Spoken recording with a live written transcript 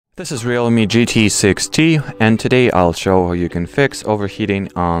This is REALME GT 6T, and today I'll show how you can fix overheating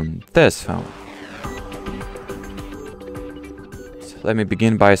on this phone. So let me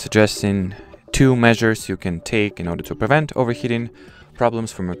begin by suggesting two measures you can take in order to prevent overheating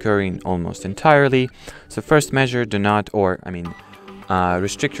problems from occurring almost entirely. So first measure,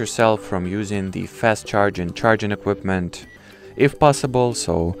 restrict yourself from using the fast charging equipment if possible.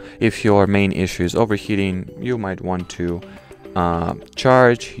 So if your main issue is overheating, you might want to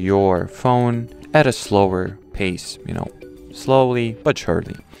charge your phone at a slower pace, slowly but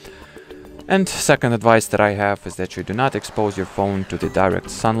surely. And second advice that I have is that you do not expose your phone to the direct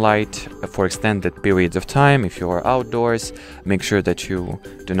sunlight for extended periods of time. If you are outdoors, make sure that you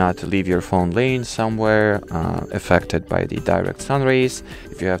do not leave your phone laying somewhere affected by the direct sun rays.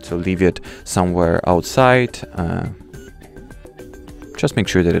 If you have to leave it somewhere outside, just make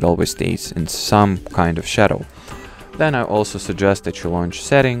sure that it always stays in some kind of shadow. Then I also suggest that you launch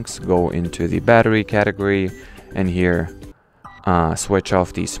settings, go into the battery category, and here switch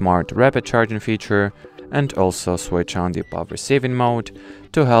off the smart rapid charging feature, and also switch on the power saving mode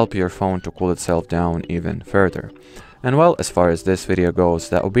to help your phone to cool itself down even further. And well, as far as this video goes,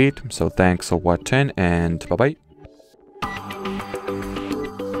 that will be it. So thanks for watching, and bye bye.